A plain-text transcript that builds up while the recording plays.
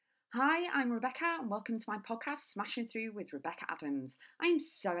Hi, I'm Rebecca, and welcome to my podcast, Smashing Through with Rebecca Adams. I am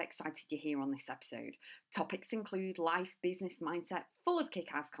so excited you're here on this episode. Topics include life, business, mindset, full of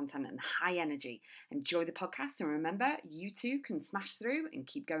kick-ass content and high energy. Enjoy the podcast, and remember, you too can smash through and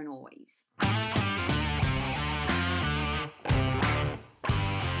keep going always.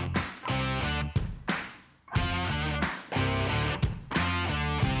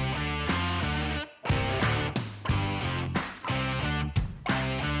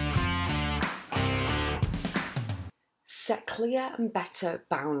 Set clear and better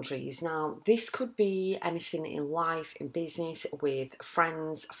boundaries. Now, this could be anything in life, in business, with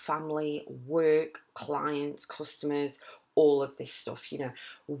friends, family, work, clients, customers, all of this stuff.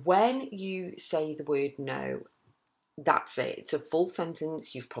 When you say the word no, that's it. It's a full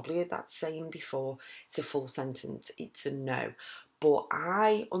sentence. You've probably heard that saying before. It's a full sentence. It's a no. But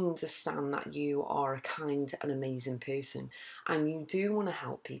I understand that you are a kind and amazing person and you do want to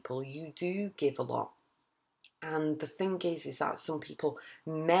help people. You do give a lot. And the thing is that some people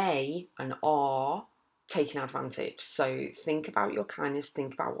may and are taking advantage. So think about your kindness,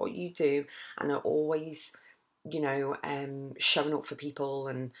 think about what you do, and are always, showing up for people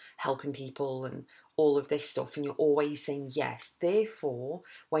and helping people and all of this stuff. And you're always saying yes. Therefore,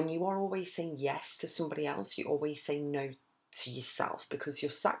 when you are always saying yes to somebody else, you always say no to yourself because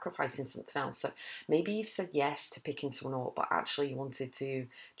you're sacrificing something else. So maybe you've said yes to picking someone up, but actually you wanted to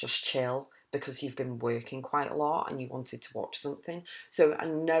just chill because you've been working quite a lot and you wanted to watch something. So I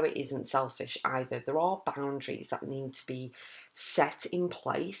know it isn't selfish either. There are boundaries that need to be set in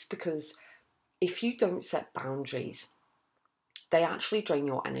place because if you don't set boundaries, they actually drain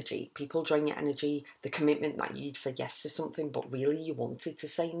your energy. People drain your energy. The commitment that you've said yes to something, but really you wanted to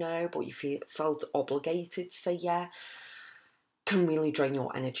say no, but you felt obligated to say yeah, can really drain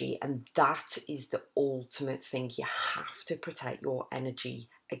your energy. And that is the ultimate thing. You have to protect your energy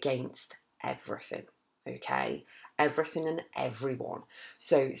against everything, okay? Everything and everyone.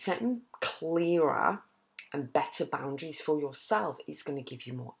 So setting clearer and better boundaries for yourself is going to give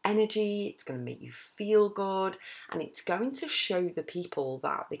you more energy, it's going to make you feel good, and it's going to show the people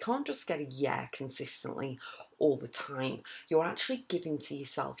that they can't just get a yeah consistently all the time. You're actually giving to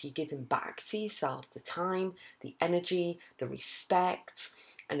yourself, you're giving back to yourself the time, the energy, the respect,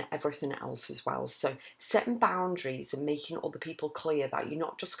 and everything else as well. So setting boundaries and making other people clear that you're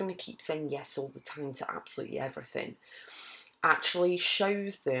not just going to keep saying yes all the time to absolutely everything actually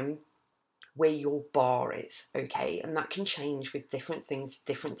shows them where your bar is, okay? And that can change with different things,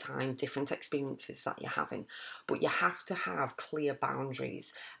 different time, different experiences that you're having. But you have to have clear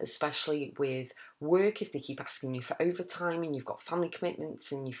boundaries, especially with work. If they keep asking you for overtime and you've got family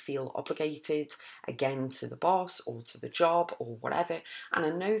commitments and you feel obligated again to the boss or to the job or whatever. And I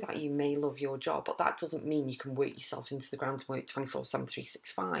know that you may love your job, but that doesn't mean you can work yourself into the ground and work 24/7,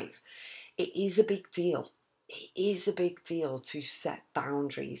 365. It is a big deal. It is a big deal to set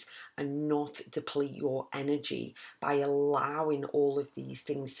boundaries and not deplete your energy by allowing all of these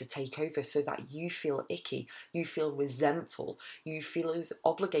things to take over so that you feel icky, you feel resentful, you feel as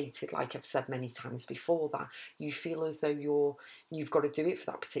obligated, like I've said many times before, that you feel as though you've got to do it for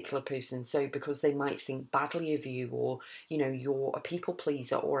that particular person. So because they might think badly of you or, you're a people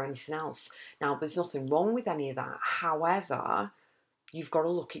pleaser or anything else. Now, there's nothing wrong with any of that. However, you've got to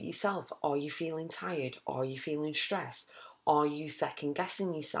look at yourself. Are you feeling tired? Are you feeling stressed? Are you second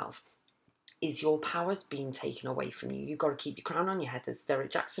guessing yourself? Is your powers being taken away from you? You've got to keep your crown on your head, as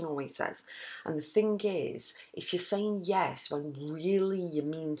Derek Jackson always says. And the thing is, if you're saying yes when really you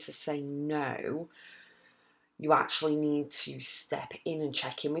mean to say no, you actually need to step in and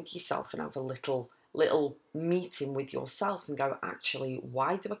check in with yourself and have a little meeting with yourself and go, actually,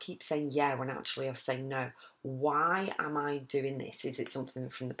 why do I keep saying yeah when actually I say no? Why am I doing this? Is it something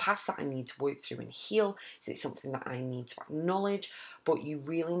from the past that I need to work through and heal? Is it something that I need to acknowledge? But you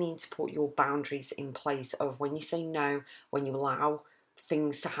really need to put your boundaries in place of when you say no, when you allow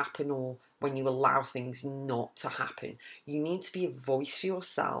things to happen or when you allow things not to happen. You need to be a voice for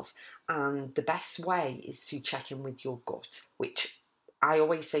yourself, and the best way is to check in with your gut, which I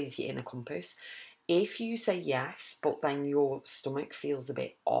always say is your inner compass. If you say yes, but then your stomach feels a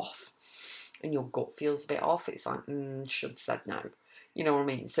bit off and your gut feels a bit off, it's like, should have said no. You know what I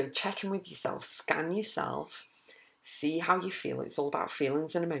mean? So check in with yourself, scan yourself, see how you feel. It's all about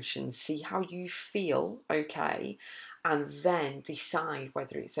feelings and emotions. See how you feel, okay? And then decide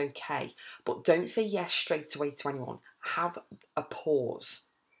whether it's okay. But don't say yes straight away to anyone. Have a pause.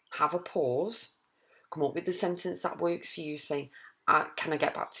 Have a pause. Come up with the sentence that works for you, saying, can I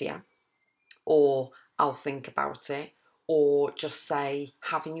get back to you? Or I'll think about it, or just say,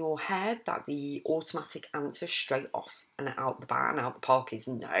 have in your head that the automatic answer straight off and out the bat and out the park is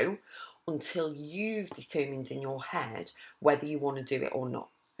no, until you've determined in your head whether you want to do it or not.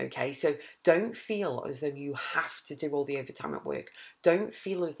 Okay, so don't feel as though you have to do all the overtime at work. Don't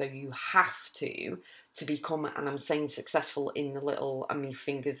feel as though you have to become, and I'm saying successful in the little, and my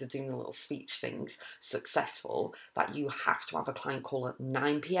fingers are doing the little speech things, successful, that you have to have a client call at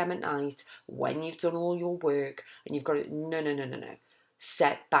 9 p.m. at night when you've done all your work and you've got it. No, no, no, no, no.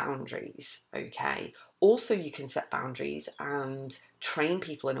 Set boundaries, okay? Also, you can set boundaries and train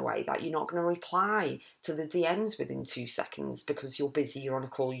people in a way that you're not going to reply to the DMs within 2 seconds because you're busy, you're on a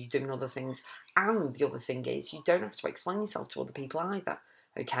call, you're doing other things. And the other thing is, you don't have to explain yourself to other people either.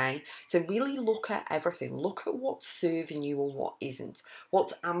 Okay, so really look at everything. Look at what's serving you or what isn't,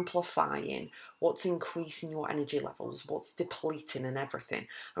 what's amplifying, what's increasing your energy levels, what's depleting, and everything.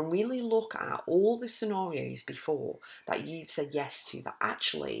 And really look at all the scenarios before that you've said yes to that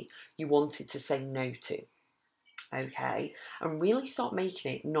actually you wanted to say no to. Okay, and really start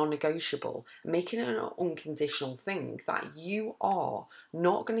making it non-negotiable, making it an unconditional thing that you are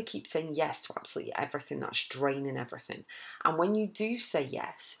not going to keep saying yes to absolutely everything that's draining everything. And when you do say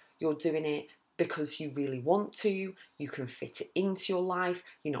yes, you're doing it because you really want to, you can fit it into your life,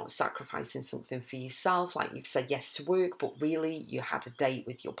 you're not sacrificing something for yourself, like you've said yes to work, but really you had a date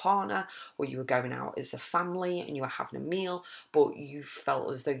with your partner, or you were going out as a family and you were having a meal, but you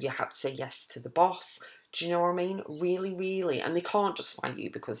felt as though you had to say yes to the boss. Do you know what I mean? Really, really. And they can't just fire you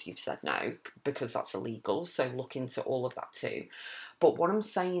because you've said no, because that's illegal. So look into all of that too. But what I'm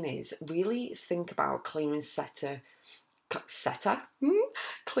saying is really think about clearing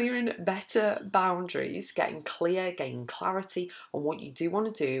better boundaries, getting clear, gaining clarity on what you do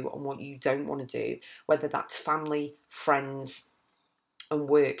want to do and what you don't want to do, whether that's family, friends, and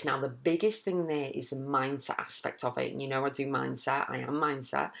work. Now, the biggest thing there is the mindset aspect of it. And you know, I do mindset, I am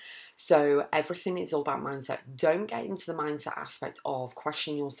mindset. So everything is all about mindset. Don't get into the mindset aspect of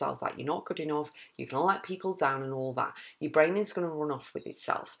questioning yourself that you're not good enough, you're going to let people down and all that. Your brain is going to run off with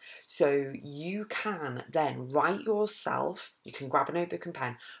itself. So you can then write yourself, you can grab a notebook and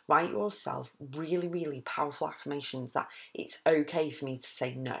pen, write yourself really, really powerful affirmations that it's okay for me to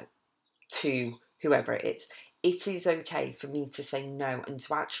say no to whoever it is. It is okay for me to say no and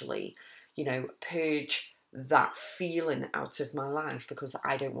to actually, purge that feeling out of my life because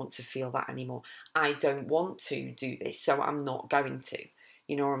I don't want to feel that anymore. I don't want to do this, so I'm not going to.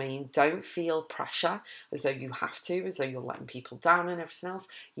 You know what I mean? Don't feel pressure as though you have to, as though you're letting people down and everything else.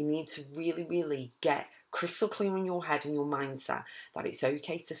 You need to really, really get crystal clear in your head and your mindset that it's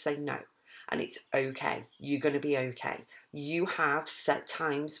okay to say no. And it's okay. You're going to be okay. You have set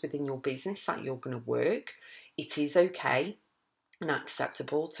times within your business that you're going to work. It is okay and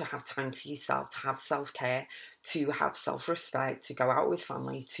acceptable to have time to yourself, to have self-care, to have self-respect, to go out with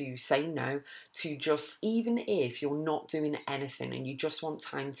family, to say no, to just, even if you're not doing anything and you just want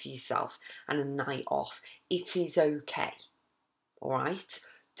time to yourself and a night off, it is okay. All right?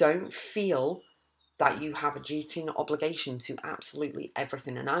 Don't feel that you have a duty and obligation to absolutely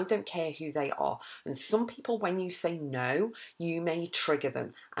everything. And I don't care who they are. And some people, when you say no, you may trigger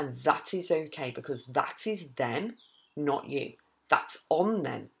them. And that is okay because that is them, not you. That's on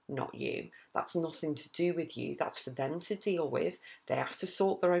them, not you. That's nothing to do with you. That's for them to deal with. They have to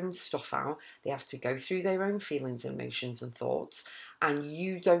sort their own stuff out. They have to go through their own feelings, emotions, and thoughts. And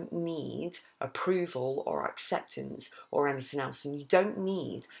you don't need approval or acceptance or anything else. And you don't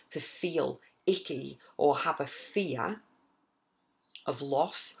need to feel icky or have a fear of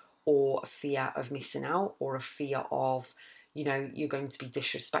loss or a fear of missing out or a fear of you're going to be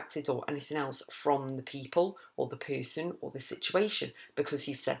disrespected or anything else from the people or the person or the situation because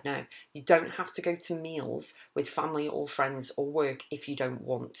you've said no. You don't have to go to meals with family or friends or work if you don't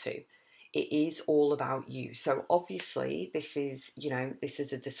want to. It is all about you. So obviously this is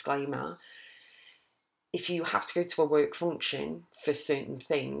a disclaimer. If you have to go to a work function for a certain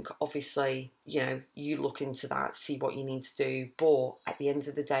thing, obviously, you look into that, see what you need to do. But at the end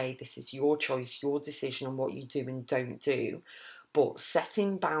of the day, this is your choice, your decision on what you do and don't do. But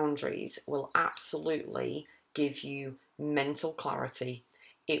setting boundaries will absolutely give you mental clarity.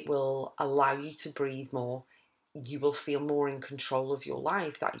 It will allow you to breathe more. You will feel more in control of your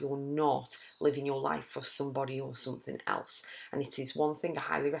life, that you're not living your life for somebody or something else. And it is one thing I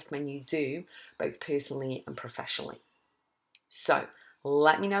highly recommend you do, both personally and professionally. So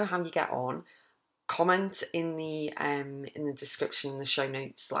let me know how you get on. Comment in the description, in the show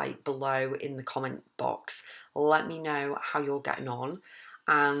notes, like below in the comment box. Let me know how you're getting on,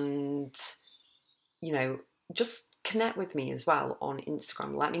 and just connect with me as well on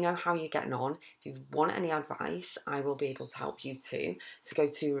Instagram. Let me know how you're getting on. If you want any advice, I will be able to help you too. So go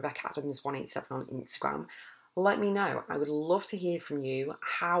to Rebecca Adams 187 on Instagram. Let me know. I would love to hear from you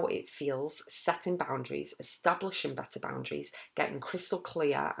how it feels setting boundaries, establishing better boundaries, getting crystal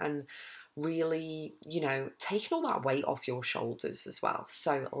clear, and really, taking all that weight off your shoulders as well.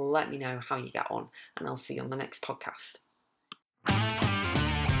 So let me know how you get on, and I'll see you on the next podcast.